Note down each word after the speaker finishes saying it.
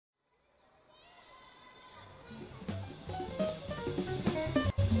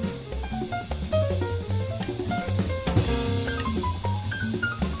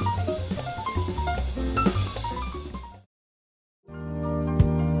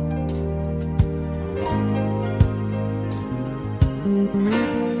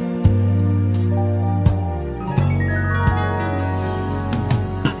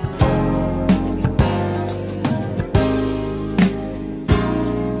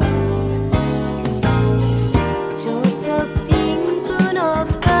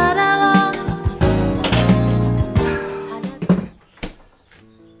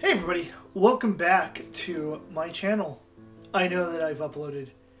Welcome back to my channel. I know that I've uploaded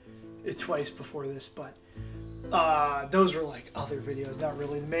it twice before this, but those were like other videos, not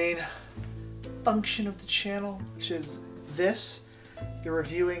really the main function of the channel, which is this, the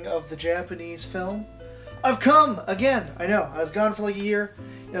reviewing of the Japanese film. I've come again. I know, I was gone for like a year.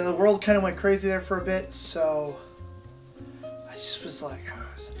 You know, the world kind of went crazy there for a bit, so I just was like,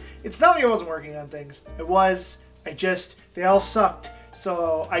 it's not like I wasn't working on things. It was, they all sucked.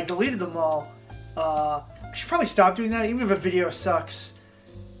 So I deleted them all. I should probably stop doing that, even if a video sucks.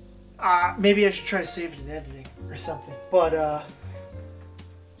 Maybe I should try to save it in editing or something. But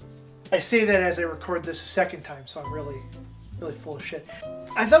I say that as I record this a second time, so I'm really full of shit.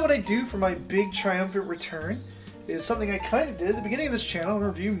 I thought what I'd do for my big triumphant return is something I kind of did at the beginning of this channel,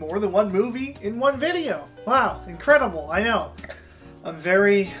 review more than one movie in one video. Wow, incredible, I know. I'm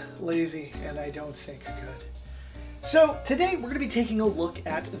very lazy and I don't think good. So today we're going to be taking a look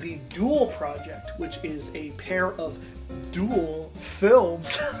at the Duel Project, which is a pair of duel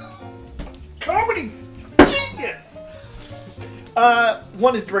films. Comedy genius!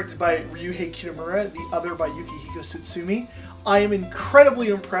 One is directed by Ryuhei Kitamura, the other by Yukihiko Tsutsumi. I am incredibly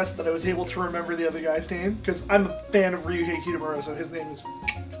impressed that I was able to remember the other guy's name, because I'm a fan of Ryuhei Kitamura, so his name is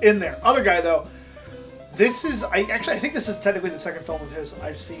in there. Other guy though, this is, I think this is technically the second film of his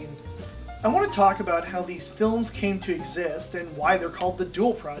I've seen. I want to talk about how these films came to exist and why they're called the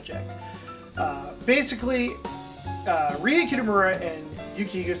Duel Project. Basically, Ryuhei Kitamura and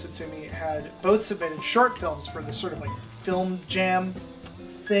Yukihiko Tsutsumi had both submitted short films for this sort of like film jam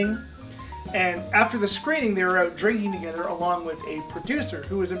thing. And after the screening, they were out drinking together along with a producer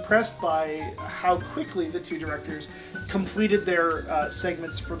who was impressed by how quickly the two directors completed their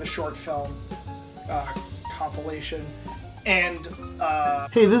segments for the short film compilation. And,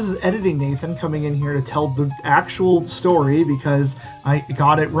 hey, this is Editing Nathan coming in here to tell the actual story because I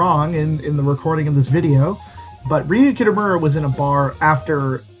got it wrong in the recording of this video. But Ryuhei Kitamura was in a bar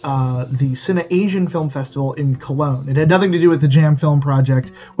after the Cine Asian Film Festival in Cologne. It had nothing to do with the Jam Film Project,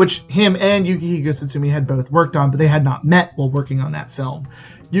 which him and Yukihiko Tsutsumi had both worked on, but they had not met while working on that film.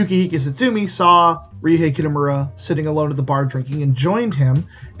 Yukihiko Tsutsumi saw Ryuhei Kitamura sitting alone at the bar drinking and joined him,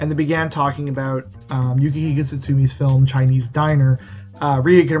 and they began talking about Yukihiko Tsutsumi's film Chinese Diner.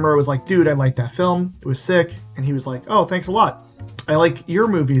 Ryuhei Kitamura was like, dude, I like that film. It was sick. And he was like, oh, thanks a lot. I like your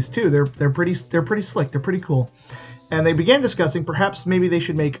movies too. They're pretty slick. They're pretty cool. And they began discussing perhaps maybe they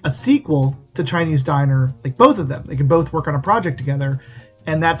should make a sequel to Chinese Diner, like both of them. They could both work on a project together.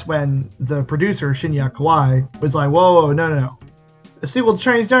 And that's when the producer, Shinya Kawai, was like, whoa, no. A sequel to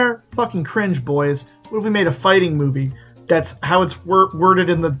Chinese Diner? Fucking cringe, boys. What if we made a fighting movie? That's how it's worded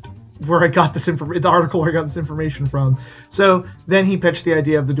in the article where I got this information from. So then he pitched the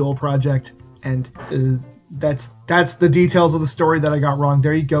idea of the Duel Project, and that's the details of the story that I got wrong.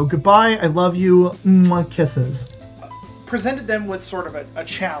 There you go. Goodbye. I love you. Mwah, kisses. Presented them with sort of a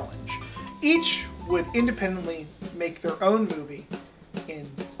challenge. Each would independently make their own movie in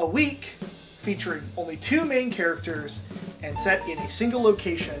a week, featuring only two main characters and set in a single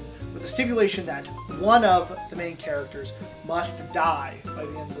location, with the stipulation that one of the main characters must die by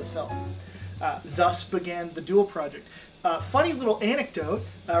the end of the film. Thus began the Duel Project. Funny little anecdote,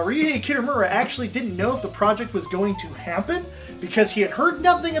 Ryuhei Kitamura actually didn't know if the project was going to happen because he had heard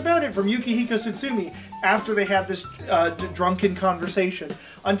nothing about it from Yukihiko Tsutsumi after they had this drunken conversation.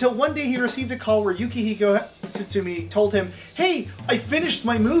 Until one day he received a call where Yukihiko Tsutsumi told him, hey, I finished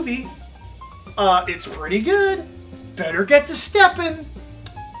my movie. It's pretty good. Better get to steppin'.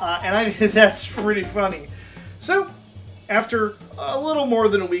 And I think that's pretty funny. So, after a little more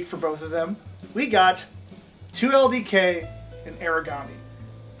than a week for both of them, we got 2LDK and Aragami.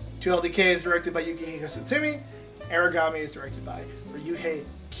 2LDK is directed by Yukihiko Tsutsumi. Aragami is directed by Ryuhei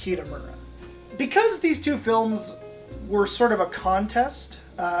Kitamura. Because these two films were sort of a contest,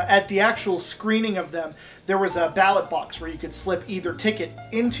 at the actual screening of them, there was a ballot box where you could slip either ticket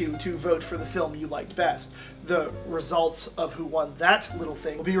into to vote for the film you liked best. The results of who won that little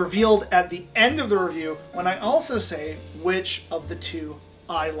thing will be revealed at the end of the review when I also say which of the two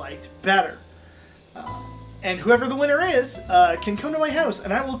I liked better. And whoever the winner is can come to my house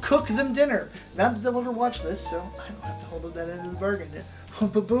and I will cook them dinner. Not that they'll ever watch this, so I don't have to hold up that end of the bargain.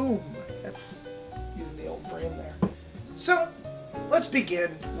 Boom! That's using the old brand there. So, let's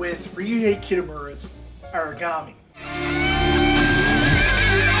begin with Ryuhei Kitamura's Aragami.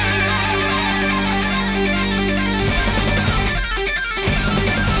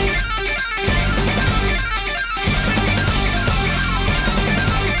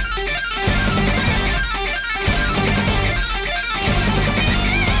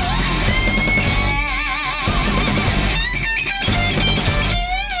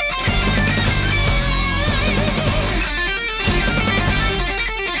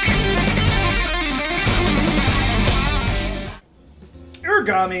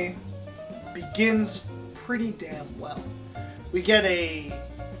 Origami begins pretty damn well. We get a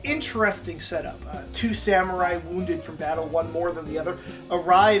interesting setup. Two samurai wounded from battle, one more than the other,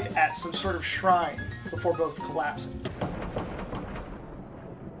 arrive at some sort of shrine before both collapsing.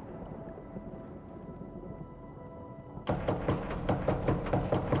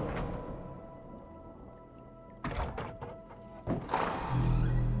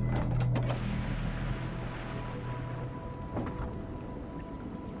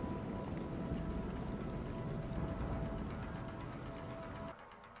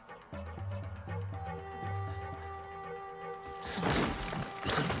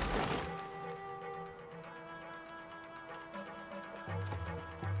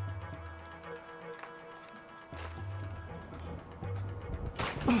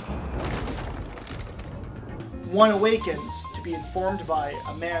 One awakens to be informed by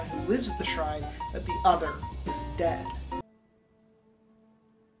a man who lives at the shrine that the other is dead.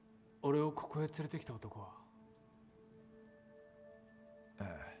 俺をここへ連れてきた男はああ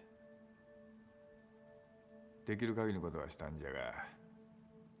できる限りのことはしたんじゃが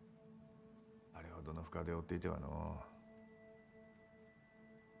あれほどの深手を負っていてはの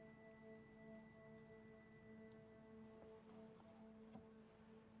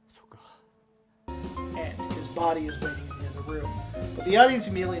そっか And his body is waiting in the other room. But the audience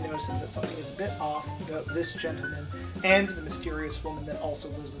immediately notices that something is a bit off about this gentleman and the mysterious woman that also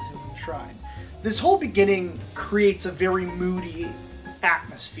lives with him in the shrine. This whole beginning creates a very moody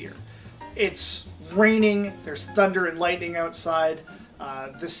atmosphere. It's raining, there's thunder and lightning outside.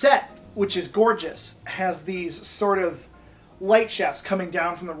 The set, which is gorgeous, has these sort of light shafts coming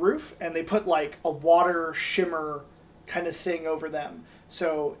down from the roof, and they put like a water shimmer kind of thing over them.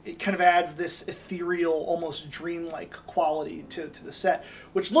 So it kind of adds this ethereal, almost dreamlike quality to the set,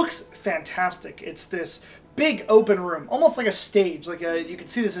 which looks fantastic. It's this big open room, almost like a stage. You can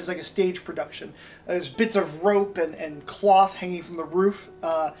see this as like a stage production. There's bits of rope and cloth hanging from the roof.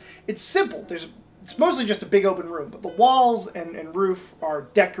 It's simple. It's mostly just a big open room, but the walls and roof are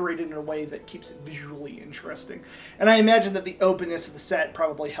decorated in a way that keeps it visually interesting. And I imagine that the openness of the set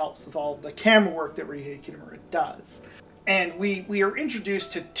probably helps with all the camera work that Ryuhei Kitamura does. And we are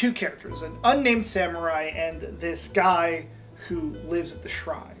introduced to two characters, an unnamed samurai and this guy who lives at the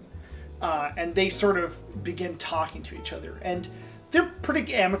shrine. And they sort of begin talking to each other. And they're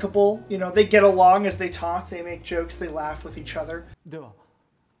pretty amicable, you know, they get along as they talk, they make jokes, they laugh with each other. では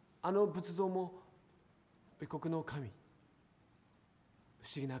あの仏像も異国の神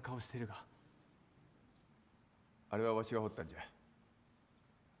不思議な顔してるがあれはわしが掘ったんじゃ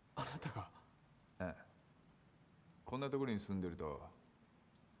あなたがああこんなところに住んでると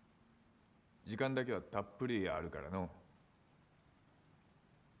時間だけはたっぷりあるからの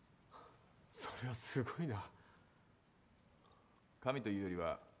それはすごいな神というより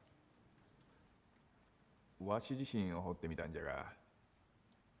はわし自身を掘ってみたんじゃが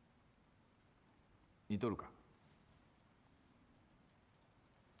似とるか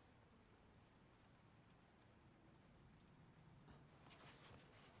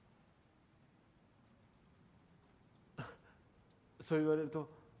そう言われると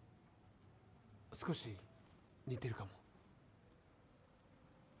少し似てるかも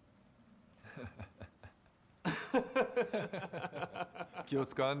気を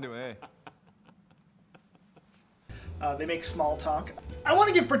使わんでもええ They make small talk. I want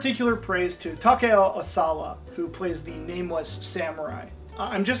to give particular praise to Takeo Osawa, who plays the nameless samurai.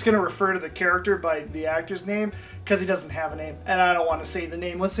 I'm just going to refer to the character by the actor's name because he doesn't have a name, and I don't want to say the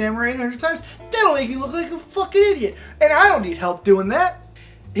nameless samurai 100 times. That'll make me look like a fucking idiot, and I don't need help doing that.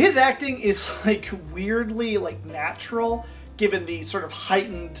 His acting is like weirdly like natural, given the sort of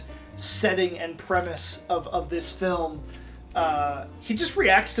heightened setting and premise of this film. He just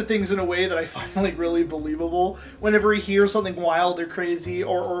reacts to things in a way that I find like really believable. Whenever he hears something wild or crazy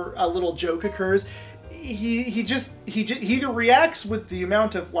or a little joke occurs, he either reacts with the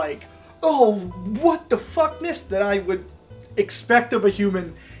amount of like, oh, what the fuckness that I would expect of a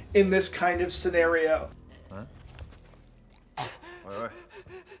human in this kind of scenario. Huh? おいおい、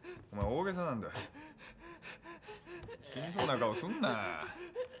お前大げさなんだ。死にそうな顔すんな。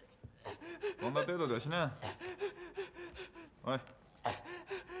こんな程度ではしな。おい、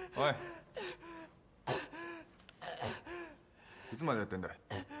おい。いつまでやってんだ。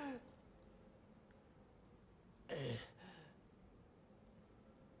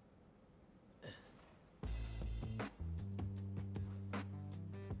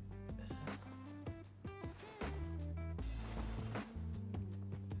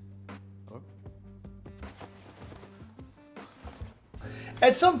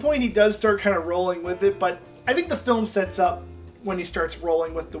At some point he does start kind of rolling with it, but I think the film sets up when he starts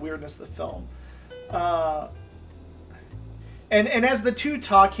rolling with the weirdness of the film. And as the two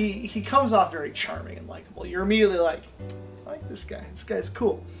talk, he comes off very charming and likable. You're immediately like, I like this guy. This guy's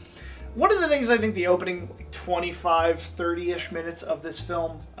cool. One of the things I think the opening 25, 30-ish minutes of this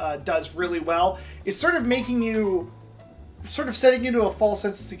film does really well is sort of making you, sort of setting you to a false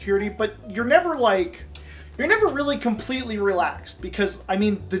sense of security, but you're never really completely relaxed because, I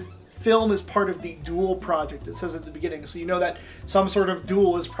mean, the film is part of the Duel Project, it says at the beginning, so you know that some sort of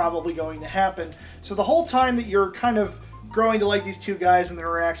duel is probably going to happen. So the whole time that you're kind of growing to like these two guys and their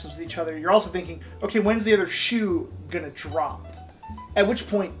interactions with each other, you're also thinking, okay, when's the other shoe gonna drop? At which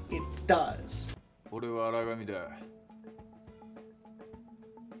point, it does. 俺は荒神だ。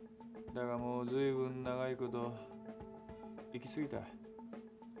だがもう随分長いこと生きすぎた。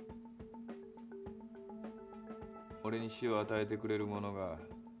俺に死を与えてくれる者が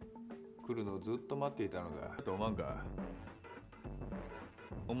来るのをずっと待っていたのだ。と思わんか。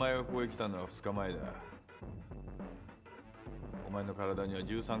お前がここへ来たのは2日前だ。お前の体には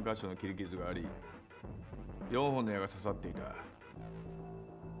13箇所の切り傷があり、4本の矢が刺さっていた。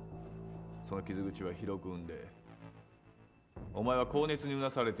その傷口は広く産んで、お前は高熱にうな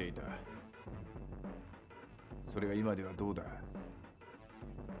されていた。それが今ではどうだ。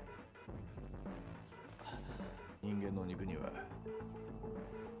人間の肉には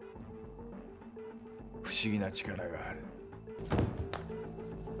不思議な力がある。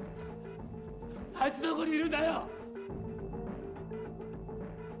あいつどこにいるんだよ。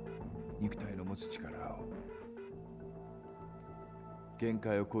肉体の持つ力を限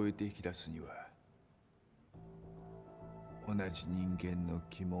界を超えて引き出すには同じ人間の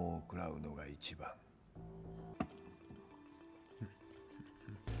肝を食らうのが一番。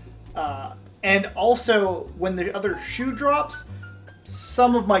And also, when the other shoe drops,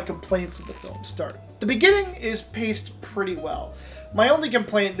 some of my complaints of the film start. The beginning is paced pretty well. My only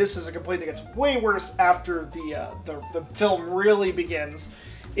complaint, this is a complaint that gets way worse after the film really begins,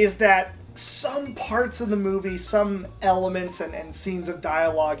 is that some parts of the movie, some elements and scenes of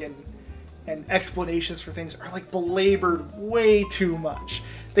dialogue and explanations for things are like belabored way too much.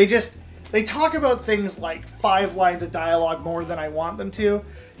 They talk about things like 5 lines of dialogue more than I want them to,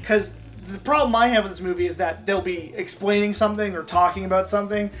 because the problem I have with this movie is that they'll be explaining something or talking about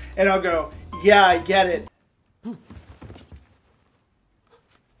something, and I'll go, yeah, I get it.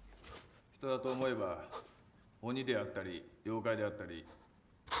 人だと思えば鬼であったり妖怪であったり、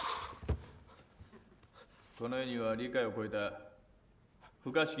この世には理解を超えた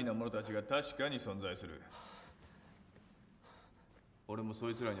不可思議な者たちが確かに存在する。俺も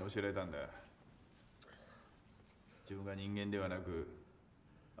そいつらに教えられたんだ。自分が人間ではなく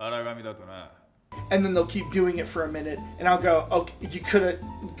荒神だとな。 And then they'll keep doing it for a minute, and I'll go, okay, you could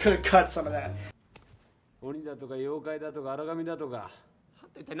have cut some of that. 鬼だとか妖怪だとか荒神だとか、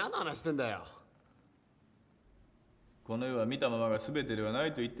一体何の話してんだよ。この世は見たままが全てではな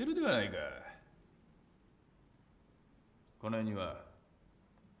いと言ってるではないか。この世には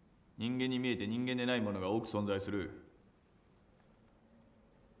人間に見えて人間でないものが多く存在する。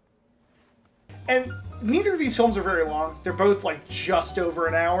 And neither of these films are very long. They're both like just over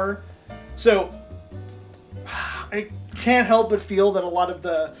an hour. So I can't help but feel that a lot of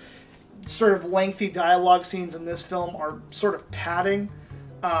the sort of lengthy dialogue scenes in this film are sort of padding.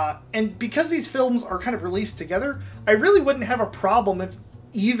 And because these films are kind of released together, I really wouldn't have a problem if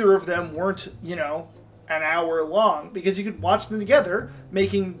either of them weren't, you know, an hour long, because you could watch them together,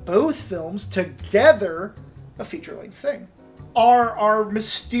 making both films together a feature-length thing. Our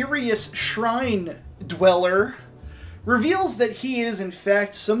mysterious shrine dweller reveals that he is in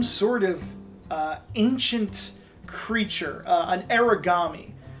fact some sort of ancient creature, an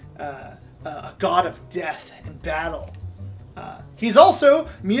origami, a god of death and battle. He's also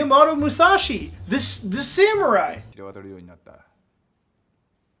Miyamoto Musashi, the samurai. 知れ渡るようになった。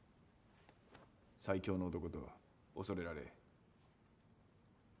最強の男と恐れられ、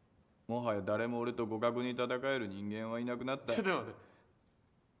もはや誰も俺と互角に戦える人間はいなくなった。ちょっと待って。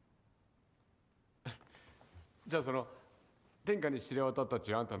じゃあその天下に知れ渡ったっち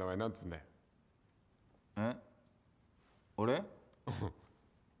ゅうあんたの名前なんつうんだよ。え？俺？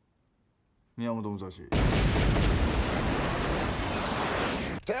宮本武蔵。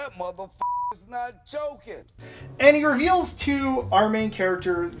That motherfucker's not joking. And he reveals to our main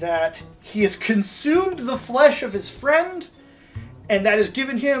character that he has consumed the flesh of his friend, and that has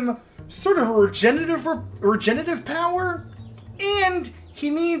given him sort of a regenerative power, and he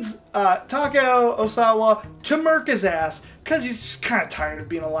needs Takeo Osawa to murk his ass because he's just kind of tired of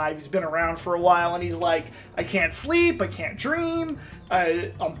being alive. He's been around for a while and he's like, I can't sleep, I can't dream,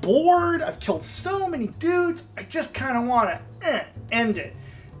 I'm bored, I've killed so many dudes, I just kind of want to end it.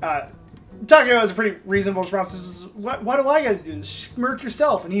 Takeo has a pretty reasonable response. Why do I gotta do this? Just murk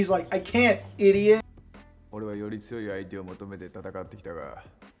yourself. And he's like, I can't, idiot. 俺はより強い相手を求めて戦ってきたが、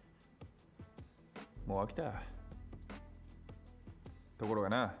もう飽きた。ところが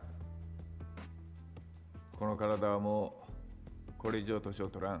な、この体はもうこれ以上年を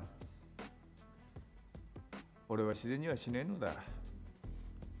取らん。俺は自然には死ねんのだ。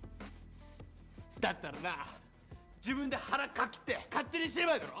だったらな、自分で腹かきって勝手にしてれ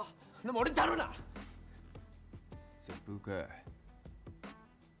ばいいだろ。でも俺に頼むな。切腹か。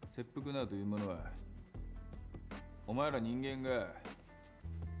切腹などというものは、お前ら人間が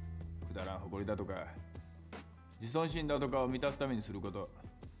くだらん誇りだとか自尊心だとかを満たすためにすること。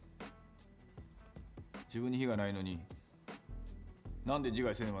自分に非がないのになんで自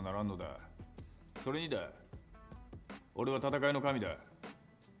害せねばならんのだ。それにだ、俺は戦いの神だ。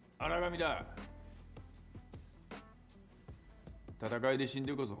荒神だ。戦いで死ん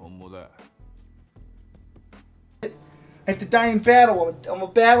でこそ本物だ。I have to die in battle. I'm a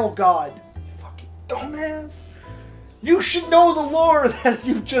battle god. You fucking dumbass. You should know the lore that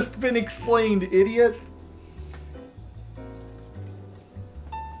you've just been explained, idiot.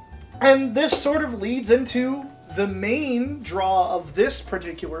 And this sort of leads into the main draw of this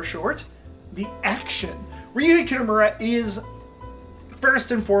particular short, the action. Ryuhei Kitamura is,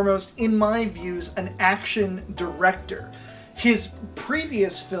 first and foremost, in my views, an action director. His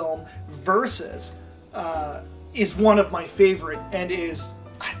previous film, Versus, is one of my favorite and is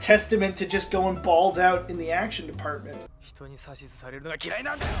a testament to just going balls out in the action department. 人に指図されるのが嫌い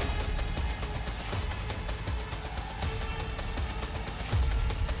なんだよ。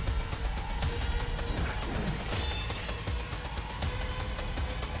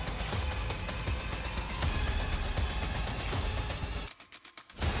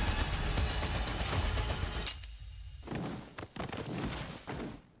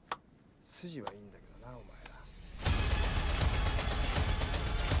筋はいいんだけどな、お前ら。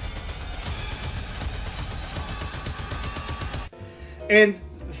And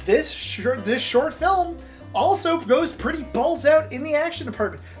this short film also goes pretty balls out in the action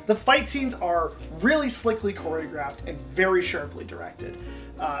department. The fight scenes are really slickly choreographed and very sharply directed.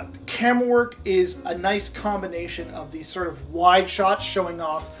 Camera work is a nice combination of these sort of wide shots showing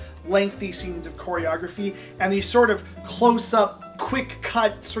off lengthy scenes of choreography and these sort of close-up,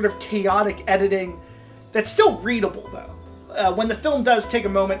 quick-cut, sort of chaotic editing that's still readable, though. When the film does take a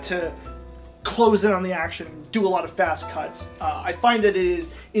moment to close in on the action, do a lot of fast cuts, I find that it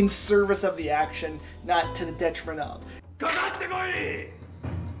is in service of the action, not to the detriment of.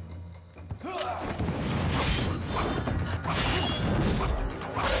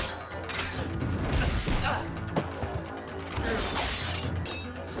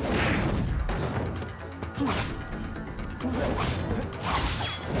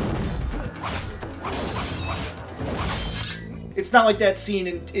 It's not like that scene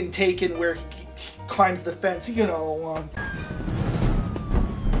in Taken where he climbs the fence, you know.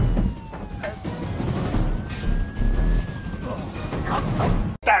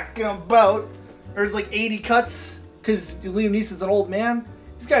 Talking about, there's like 80 cuts because Liam Neeson's an old man.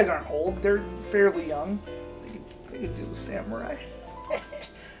 These guys aren't old; they're fairly young. They could do the samurai.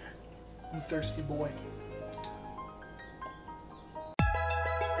 You thirsty boy.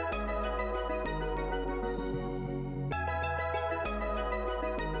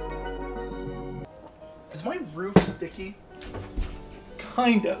 Is my roof sticky?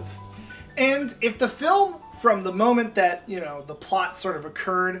 Kind of. And if the film, from the moment that, you know, the plot sort of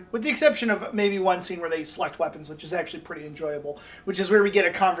occurred, with the exception of maybe one scene where they select weapons, which is actually pretty enjoyable, which is where we get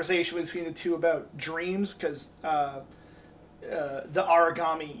a conversation between the two about dreams, because the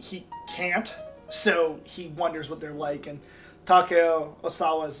Aragami, he can't, so he wonders what they're like, and Takeo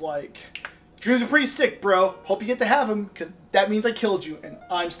Osawa is like, dreams are pretty sick, bro. Hope you get to have them, because that means I killed you, and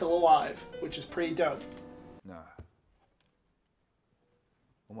I'm still alive, which is pretty dope. なあ、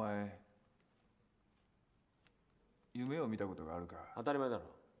お前夢を見たことがあるか。当たり前だろ。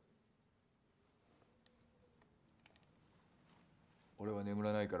俺は眠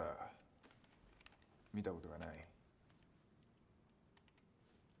らないから見たことがない。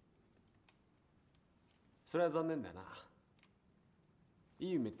それは残念だな。い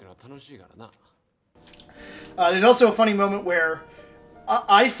い夢ってのは楽しいからな。There's also a funny moment where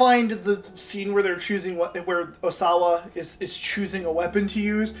I find the scene where they're choosing where Osawa is choosing a weapon to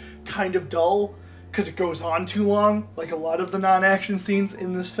use kind of dull. because it goes on too long, like a lot of the non-action scenes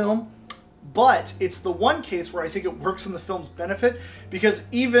in this film. But it's the one case where I think it works in the film's benefit, because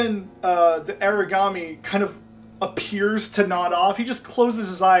even the Aragami kind of appears to nod off. He just closes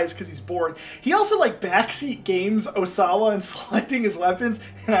his eyes because he's bored. He also like backseat games Osawa and selecting his weapons,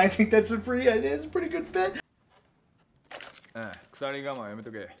 and I think that's a pretty good bit. 鎖我慢やめ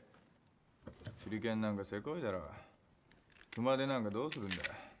とけ。手裏剣なんかせこいだろ。熊手なんかどうするんだ。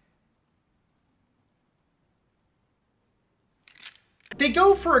They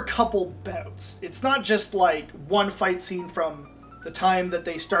go for a couple bouts. It's not just like one fight scene from the time that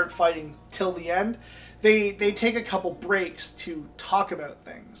they start fighting till the end. They take a couple breaks to talk about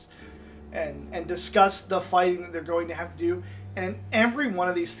things and discuss the fighting that they're going to have to do. And every one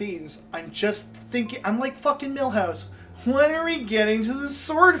of these scenes, I'm just thinking, I'm like fucking Milhouse. When are we getting to the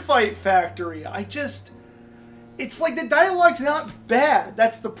sword fight factory? It's like the dialogue's not bad.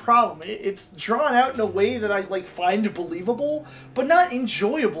 That's the problem. It's drawn out in a way that I like find believable, but not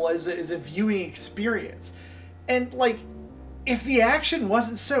enjoyable as a viewing experience. And like, if the action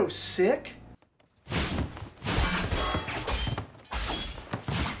wasn't so sick.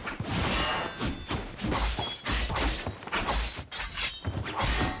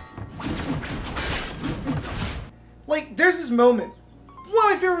 Like, there's this moment, one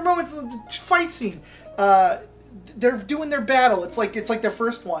of my favorite moments of the fight scene. They're doing their battle. It's like their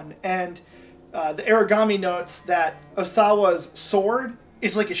first one, and the Aragami notes that Osawa's sword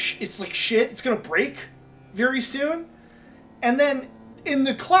is like it's like shit. It's gonna break very soon, and then in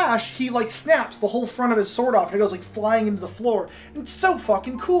the clash, he like snaps the whole front of his sword off, and it goes like flying into the floor. And it's so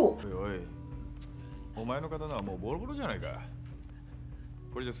fucking cool. おいおい、お前の刀はもうボロボロじゃないか。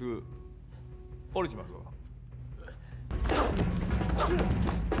これじゃすぐ折れちまうぞ。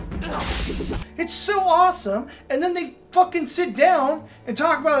 It's so awesome, and then they fucking sit down and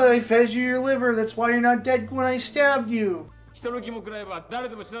talk about I fed you your liver, that's why you're not dead when I stabbed you. 人の気も食らえば誰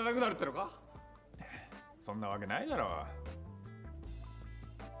でも死ななくなるってのか？そんなわけないだろ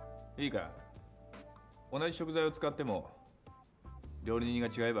う。いいか、同じ食材を使っても料理人が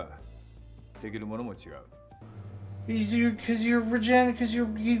違えばできるものも違う。 Because you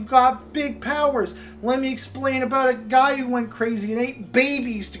got big powers. Let me explain about a guy who went crazy and ate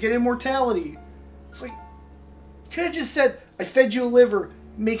babies to get immortality. It's like, you could have just said, I fed you a liver,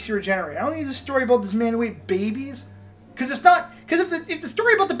 makes you regenerate. I don't need a story about this man who ate babies. Because it's not, because if the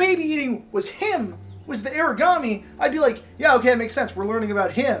story about the baby eating was him, was the Aragami, I'd be like, yeah, okay, that makes sense. We're learning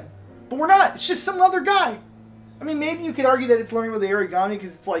about him. But we're not. It's just some other guy. I mean, maybe you could argue that it's learning about the Aragami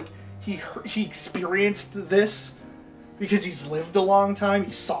because it's like, he experienced this. Because he's lived a long time,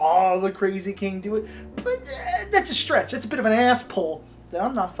 he saw the Crazy King do it. But that's a stretch. That's a bit of an ass pull that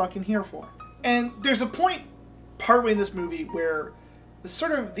I'm not fucking here for. And there's a point partway in this movie where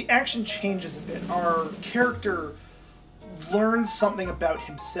the action changes a bit. Our character learns something about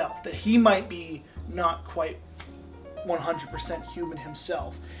himself, that he might be not quite 100% human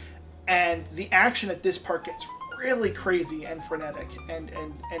himself. And the action at this part gets really crazy and frenetic and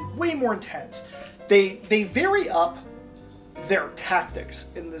way more intense. They vary up their tactics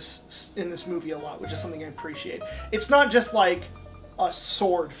in this movie a lot, which is something I appreciate. It's not just like a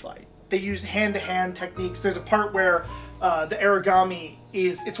sword fight. They use hand-to-hand techniques. There's a part where the Aragami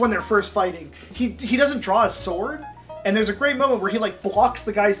it's when they're first fighting. He doesn't draw his sword, and there's a great moment where he like blocks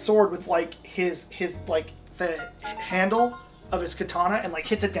the guy's sword with like his like the handle of his katana and like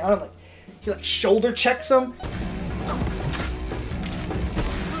hits it down and like he like shoulder checks him.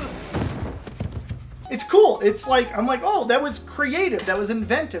 It's cool. It's like, I'm like, oh, that was creative. That was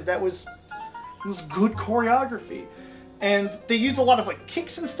inventive. That was good choreography. And they use a lot of like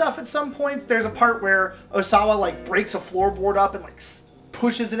kicks and stuff at some points. There's a part where Osawa like breaks a floorboard up and like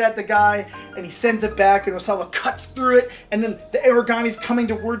pushes it at the guy and he sends it back and Osawa cuts through it. And then the Aragami's coming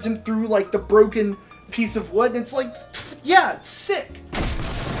towards him through like the broken piece of wood. And it's like, yeah, it's sick.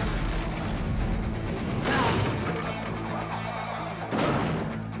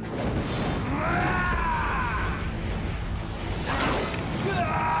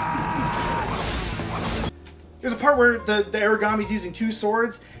 There's a part where the Aragami's using two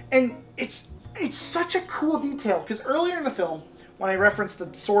swords, and it's such a cool detail, because earlier in the film, when I referenced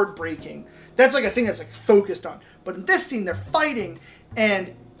the sword breaking, that's like a thing that's like focused on. But in this scene, they're fighting,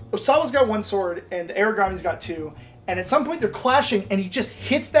 and Osawa's got one sword, and the Aragami's got two, and at some point they're clashing, and he just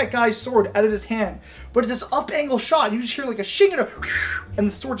hits that guy's sword out of his hand. But it's this up-angle shot, and you just hear like a shing and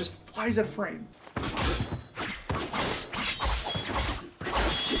the sword just flies out of frame.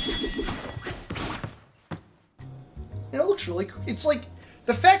 And it looks really cool. It's like,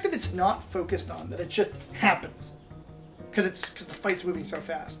 the fact that it's not focused on, that it just happens. Because the fight's moving so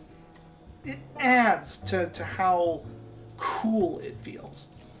fast. it adds to how cool it feels.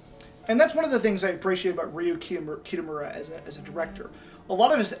 And that's one of the things I appreciate about Ryuhei Kitamura as a director. A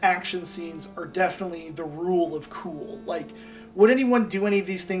lot of his action scenes are definitely the rule of cool. Like, would anyone do any of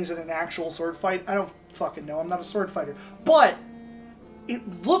these things in an actual sword fight? I don't fucking know. I'm not a sword fighter. But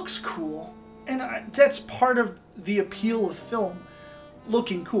it looks cool, and that's part of the appeal of film,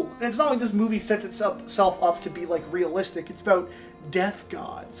 looking cool. And it's not like this movie sets itself up to be like realistic. It's about death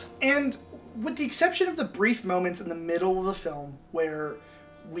gods. And with the exception of the brief moments in the middle of the film where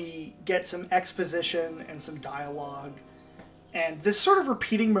we get some exposition and some dialogue, and this sort of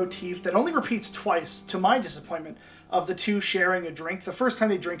repeating motif that only repeats twice, to my disappointment, of the two sharing a drink. The first time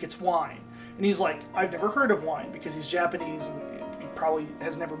they drink, it's wine. And he's like, I've never heard of wine, because he's Japanese and he probably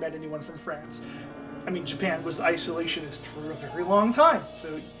has never met anyone from France. I mean, Japan was isolationist for a very long time.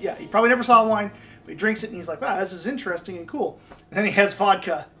 So yeah, he probably never saw wine, but he drinks it and he's like, wow, this is interesting and cool. And then he has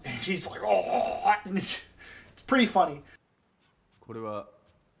vodka and he's like, oh, and it's pretty funny. これは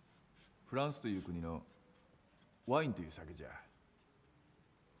フランスという国のワインという酒じゃ。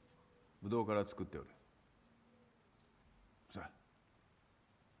ブドウから作っておる。さあ。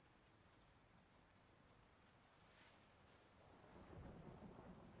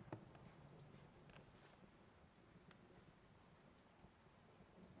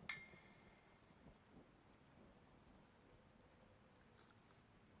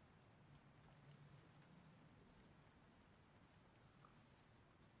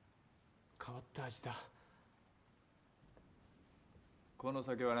変わった味だ。この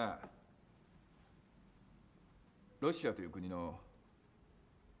酒はな、ロシアという国の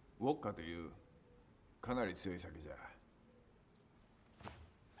ウォッカというかなり強い酒じゃ。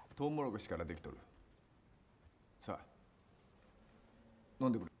トウモロコシからできとる。さあ、飲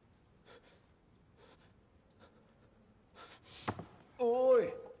んでくれ。おい。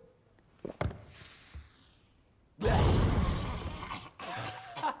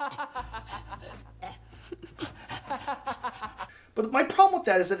But my problem with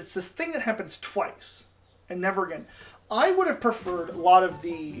that is that it's this thing that happens twice and never again. I would have preferred a lot of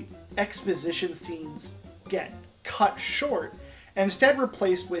the exposition scenes get cut short and instead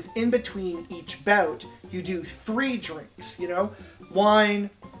replaced with, in between each bout, you do 3 drinks, you know? Wine,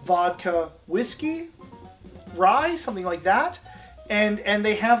 vodka, whiskey, rye, something like that. And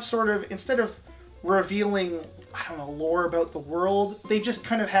they have sort of, instead of revealing, I don't know, lore about the world, they just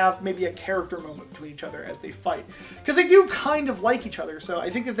kind of have maybe a character moment between each other as they fight. Because they do kind of like each other, so I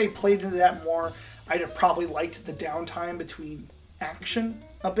think if they played into that more, I'd have probably liked the downtime between action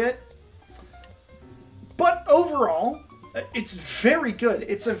a bit. But overall, it's very good.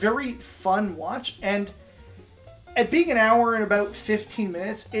 It's a very fun watch, and at being an hour and about 15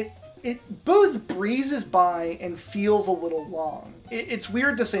 minutes, it both breezes by and feels a little long. It's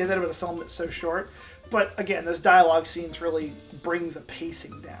weird to say that about a film that's so short, but again, those dialogue scenes really bring the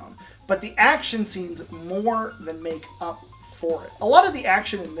pacing down. But the action scenes more than make up for it. A lot of the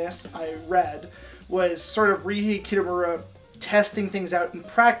action in this, I read, was sort of Ryuhei Kitamura testing things out and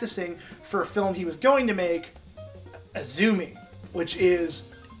practicing for a film he was going to make, Azumi, which is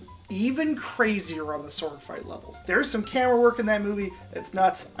even crazier on the sword fight levels. There's some camera work in that movie that's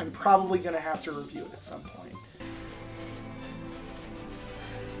nuts. I'm probably going to have to review it at some point.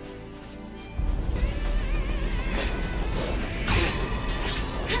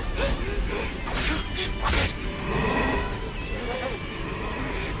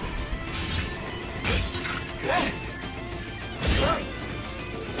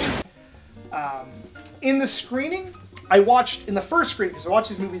 In the screening, I watched, in the first screening, because I watched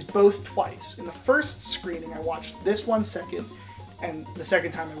these movies both twice. In the first screening, I watched this one second, and the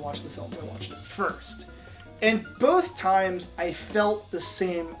second time I watched the film, I watched it first. And both times, I felt the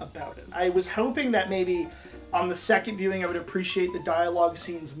same about it. I was hoping that maybe on the second viewing, I would appreciate the dialogue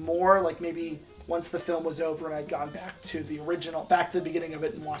scenes more, like maybe once the film was over and I'd gone back to the original, back to the beginning of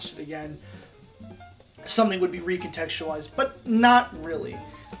it and watched it again, something would be recontextualized, but not really.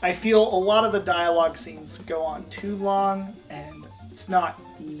 I feel a lot of the dialogue scenes go on too long, and it's not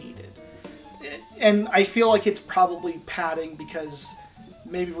needed. And I feel like it's probably padding because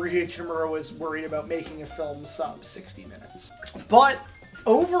maybe Ryuhei Kitamura was worried about making a film sub 60 minutes. But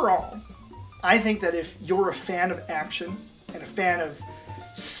overall, I think that if you're a fan of action and a fan of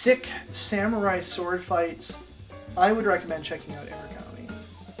sick samurai sword fights, I would recommend checking out Origami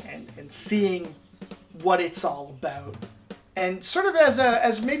and seeing what it's all about. And sort of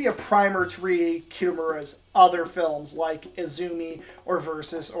as maybe a primer to Ryuhei Kitamura's other films like Azumi or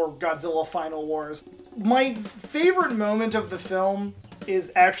Versus or Godzilla Final Wars. My favorite moment of the film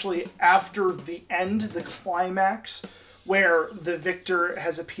is actually after the end, the climax, where the victor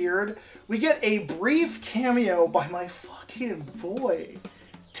has appeared, we get a brief cameo by my fucking boy,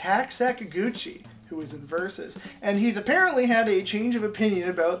 Tak Sakaguchi, who is in Versus. And he's apparently had a change of opinion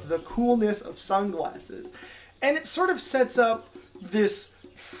about the coolness of sunglasses. And it sort of sets up this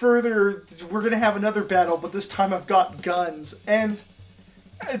further, we're going to have another battle, but this time I've got guns. And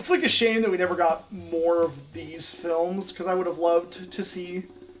it's like a shame that we never got more of these films, because I would have loved to see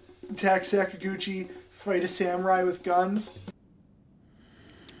Tak Sakaguchi fight a samurai with guns.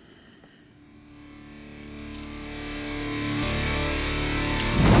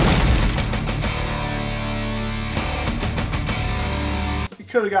 It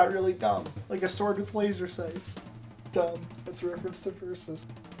could have got really dumb, like a sword with laser sights. Dumb. That's a reference to Versus.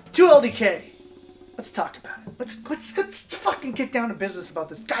 2LDK. Let's talk about it. Let's fucking get down to business about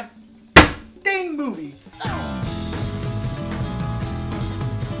this god dang movie.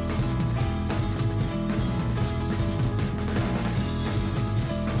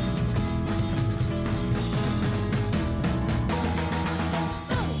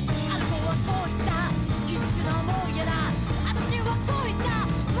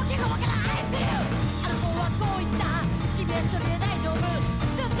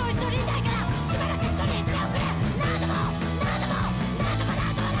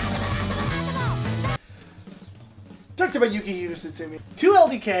 Talked about Yukihiko Tsutsumi.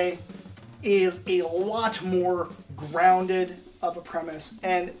 2LDK is a lot more grounded of a premise,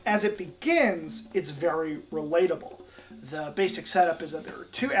 and as it begins, it's very relatable. The basic setup is that there are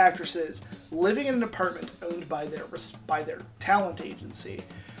two actresses living in an apartment owned by their talent agency.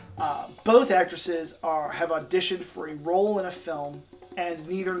 Both actresses have auditioned for a role in a film, and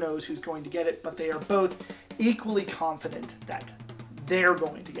neither knows who's going to get it, but they are both equally confident that they're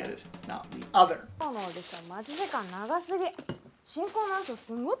going to get it, not the other. のオーディション待ち時間長すぎ。進行の後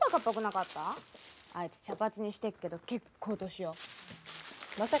すんごいバカっぽくなかった？あいつ茶髪にしてっけど結構年よ。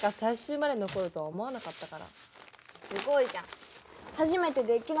まさか最終まで残るとは思わなかったから。すごいじゃん。初めて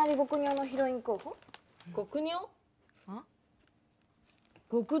でいきなり極女のヒロイン候補？極女？あ？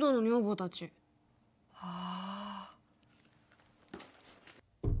極道の女房たち。はあ。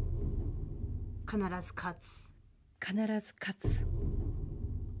必ず勝つ。必ず勝つ。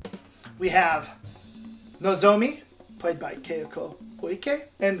We have Nozomi, played by Keiko Oike,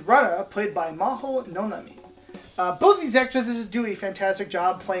 and Rara, played by Maho Nonami. Both these actresses do a fantastic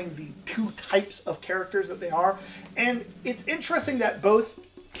job playing the two types of characters that they are, and it's interesting that both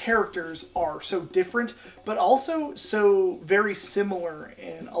characters are so different, but also so very similar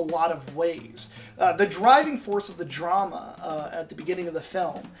in a lot of ways. The driving force of the drama at the beginning of the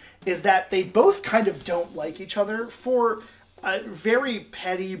film is that they both kind of don't like each other for very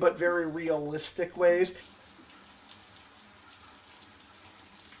petty but very realistic ways.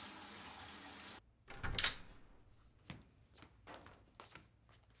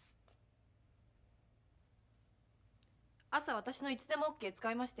 Asa 私のいつでも OK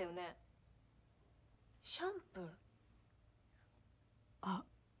使いましたよね。シャンプー。あ、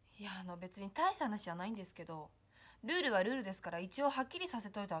いや別に大した話じゃないんですけど、ルールはルールですから一応はっきりさせ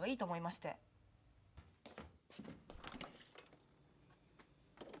といた方がいいと思いまして。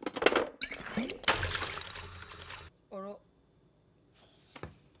あら。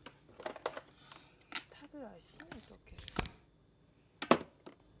タぐらい閉めとけ。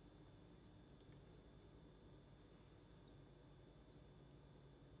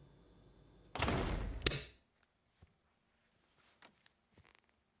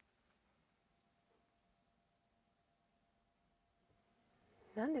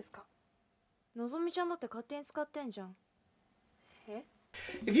何ですか？のぞみちゃんだって勝手に使ってんじゃん。え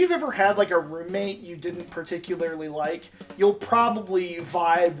？If you've ever had like a roommate you didn't particularly like, you'll probably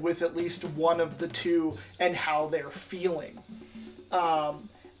vibe with at least one of the two and how they're feeling.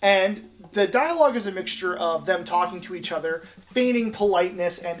 And the dialogue is a mixture of them talking to each other, feigning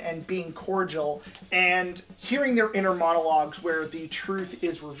politeness and being cordial, and hearing their inner monologues where the truth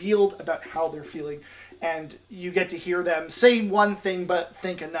is revealed about how they're feeling. And you get to hear them say one thing but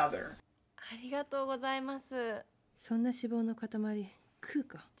think another. ありがとうございます。そんな脂肪の塊食う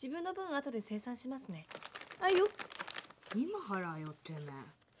か。自分の分後で生産しますね。あいよ。今払えよってね。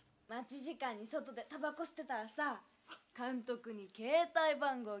待ち時間に外でタバコ吸ってたらさ、監督に携帯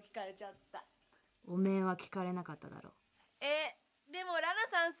番号聞かれちゃった。おめえは聞かれなかっただろ。でもラナ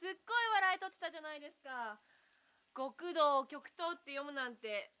さんすっごい笑い取ってたじゃないですか。極道を極東って読むなん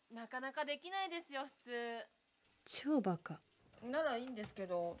てなかなかできないですよ普通。超バカ。ならいいんですけ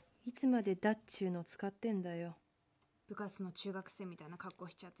ど。いつまでダッチューの使ってんだよ。部活の中学生みたいな格好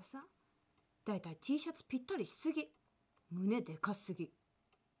しちゃってさ。だいたい T シャツぴったりしすぎ。胸でかすぎ。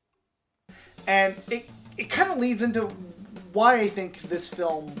And it kind of leads into why I think this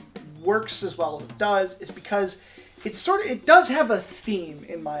film works as well as it does, is because it does have a theme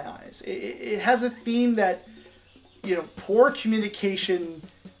in my eyes. It has a theme that, you know, poor communication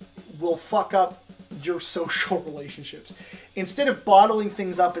will fuck up your social relationships. Instead of bottling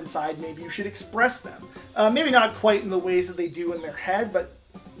things up inside, maybe you should express them. Maybe not quite in the ways that they do in their head, but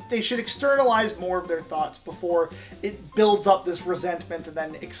they should externalize more of their thoughts before it builds up this resentment and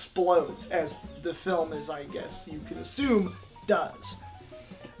then explodes, as the film, as I guess you can assume, does.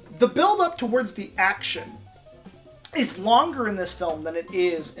 The build-up towards the action is longer in this film than it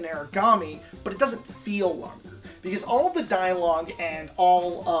is in Origami, but it doesn't feel longer, because all of the dialogue and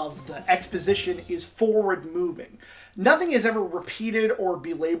all of the exposition is forward-moving. Nothing is ever repeated or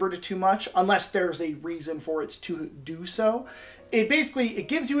belabored too much, unless there's a reason for it to do so. It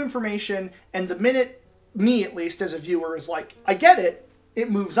gives you information, and the minute, me at least as a viewer, is like, I get it, it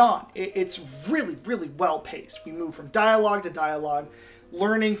moves on. It's really, really well-paced. We move from dialogue to dialogue,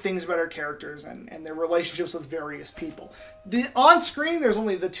 learning things about our characters and their relationships with various people. On screen, there's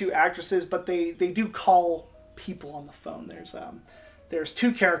only the two actresses, but they do call people on the phone. There's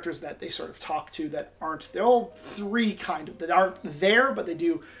two characters that they sort of talk to that aren't, they're all three kind of, that aren't there, but they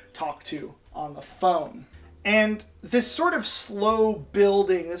do talk to on the phone. And this sort of slow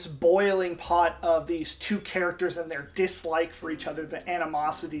building, this boiling pot of these two characters and their dislike for each other, the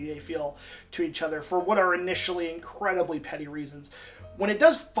animosity they feel to each other for what are initially incredibly petty reasons, when it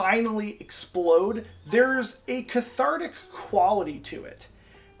does finally explode, there's a cathartic quality to it.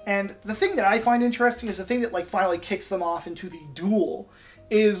 And the thing that I find interesting is the thing that finally kicks them off into the duel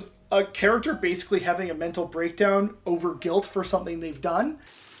is a character basically having a mental breakdown over guilt for something they've done.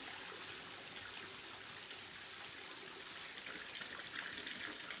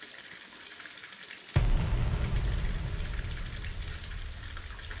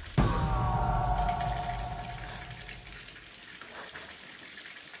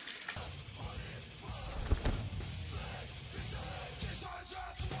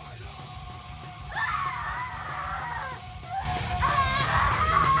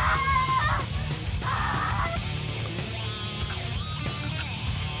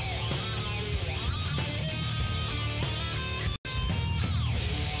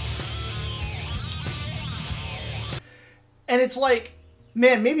 And it's like,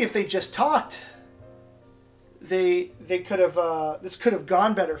 man, maybe if they just talked, they could have, this could have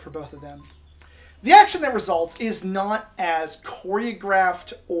gone better for both of them. The action that results is not as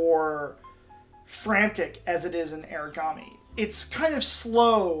choreographed or frantic as it is in Origami. It's kind of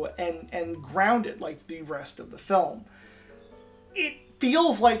slow and grounded like the rest of the film. It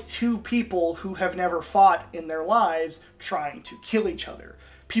feels like two people who have never fought in their lives trying to kill each other.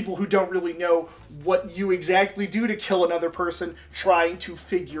 People who don't really know what you exactly do to kill another person, trying to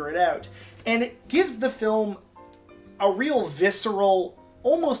figure it out. And it gives the film a real visceral,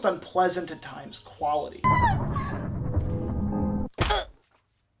 almost unpleasant at times, quality.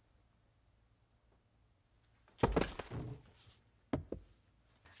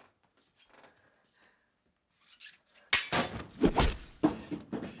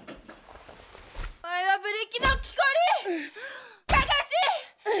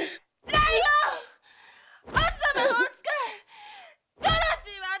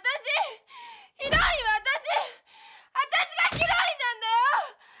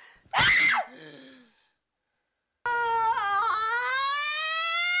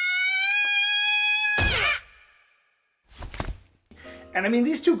 And I mean,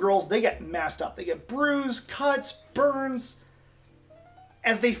 these two girls, they get messed up. They get bruised, cuts, burns,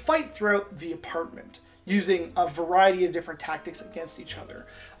 as they fight throughout the apartment, using a variety of different tactics against each other.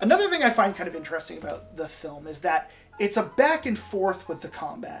 Another thing I find kind of interesting about the film is that it's a back and forth with the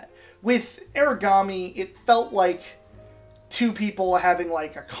combat. With Origami, it felt like two people having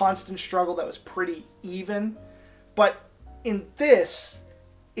a constant struggle that was pretty even. But in this,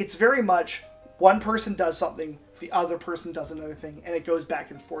 it's very much one person does something, the other person does another thing, and it goes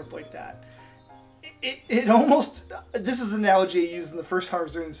back and forth like that. It almost, this is an analogy I used in the first time I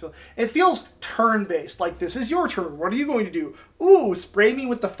was doing this film, it feels turn-based, like this is your turn, what are you going to do? Ooh, spray me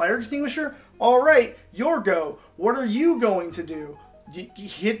with the fire extinguisher? Alright, your go. What are you going to do?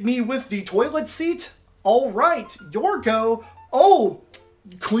 Hit me with the toilet seat? Alright, your go. Oh,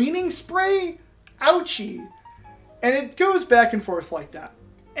 cleaning spray? Ouchie. And it goes back and forth like that.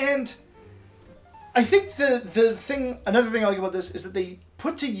 And I think another thing I like about this is that they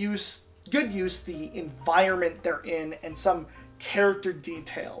put to good use the environment they're in and some character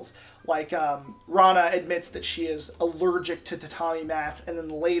details. Like Rana admits that she is allergic to tatami mats, and then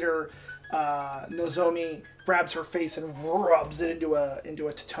later Nozomi grabs her face and rubs it into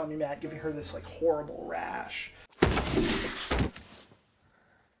a tatami mat, giving her this like horrible rash.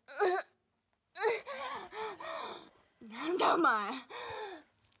 なんだお前。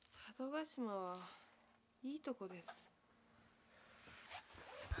佐渡島はいいとこです。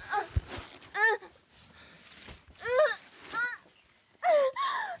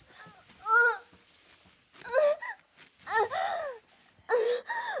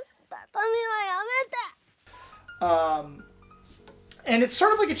And it's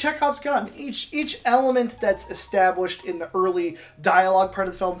sort of like a Chekhov's gun. Each element that's established in the early dialogue part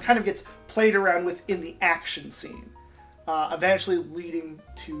of the film kind of gets played around with in the action scene, eventually leading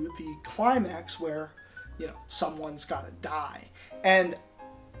to the climax where, you know, someone's got to die. And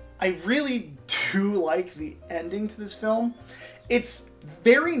I really do like the ending to this film. It's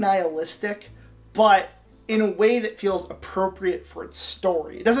very nihilistic, but in a way that feels appropriate for its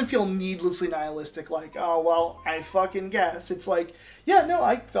story. It doesn't feel needlessly nihilistic, like, oh, well, I fucking guess. It's like, yeah, no,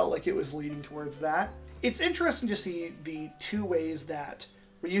 I felt like it was leading towards that. It's interesting to see the two ways that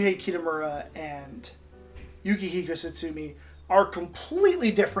Ryuhei Kitamura and Yukihiko Tsutsumi are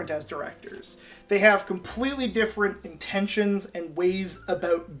completely different as directors. They have completely different intentions and ways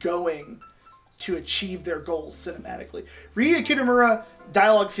about going to achieve their goals cinematically. Ryuhei Kitamura,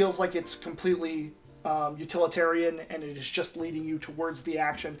 dialogue feels like it's completely utilitarian, and it is just leading you towards the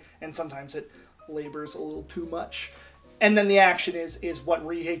action, and sometimes it labors a little too much. And then the action is what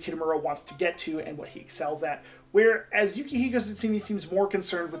Ryuhei Kitamura wants to get to and what he excels at. Whereas Yukihiko Tsutsumi seems more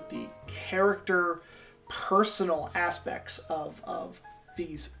concerned with the character, personal aspects of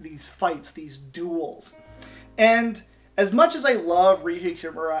these fights, these duels. And as much as I love Ryuhei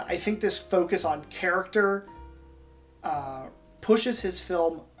Kitamura, I think this focus on character pushes his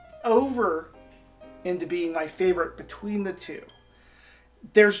film over into being my favorite between the two.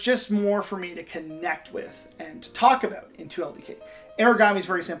 There's just more for me to connect with and to talk about in 2LDK. Aragami is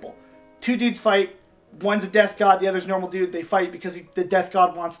very simple. Two dudes fight, one's a death god, the other's a normal dude. They fight because the death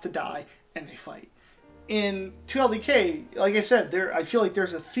god wants to die, and they fight. In 2LDK, like I said, I feel like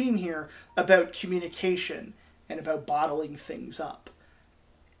there's a theme here about communication and about bottling things up.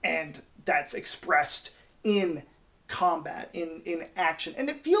 And that's expressed in combat, in action. And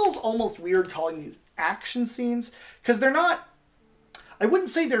it feels almost weird calling these action scenes, because they're not, I wouldn't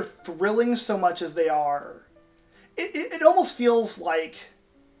say they're thrilling so much as they are, it almost feels like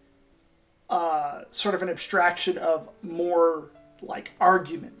sort of an abstraction of more like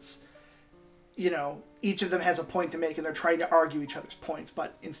arguments. You know, each of them has a point to make and they're trying to argue each other's points,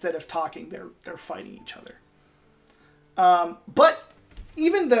 but instead of talking, they're fighting each other. But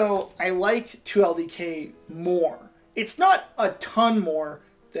even though I like 2LDK more, it's not a ton more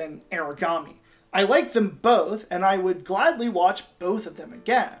than Aragami. I like them both, and I would gladly watch both of them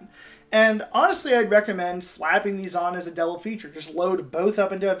again. And honestly, I'd recommend slapping these on as a double feature. Just load both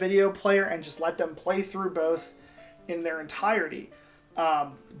up into a video player and just let them play through both in their entirety.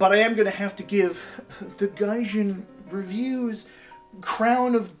 But I am going to have to give the Gaijin reviews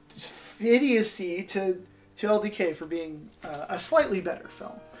crown of idiocy to LDK for being a slightly better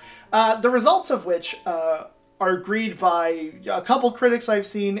film. The results of which are agreed by a couple critics I've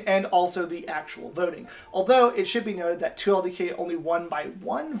seen, and also the actual voting. Although it should be noted that 2LDK only won by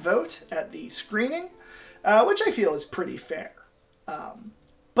 1 vote at the screening, which I feel is pretty fair.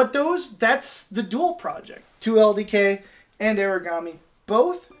 But that's the Duel Project. 2LDK and Aragami,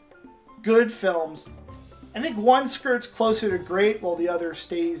 both good films. I think one skirts closer to great while the other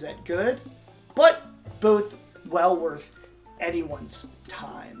stays at good, but both well worth anyone's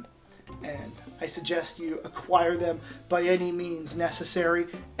time. And I suggest you acquire them by any means necessary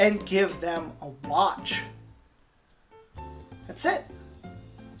and give them a watch. That's it.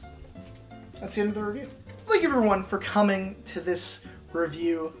 That's the end of the review. Thank you everyone for coming to this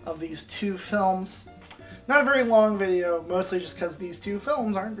review of these two films. Not a very long video, mostly just because these two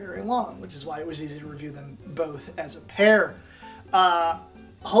films aren't very long, which is why it was easy to review them both as a pair.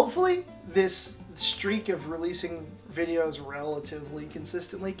 Hopefully this streak of releasing videos relatively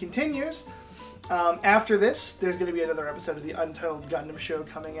consistently continues. After this, there's going to be another episode of the Untitled Gundam Show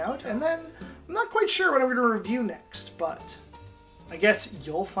coming out, and then I'm not quite sure what I'm going to review next, but I guess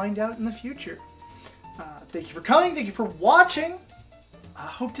you'll find out in the future. Thank you for coming, thank you for watching,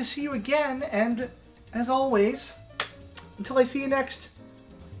 hope to see you again, and as always, until I see you next,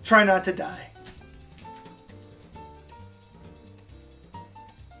 try not to die.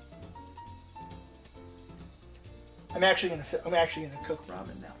 I'm actually gonna cook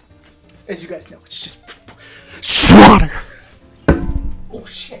ramen now. As you guys know, it's just slaughter. Oh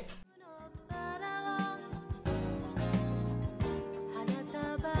shit.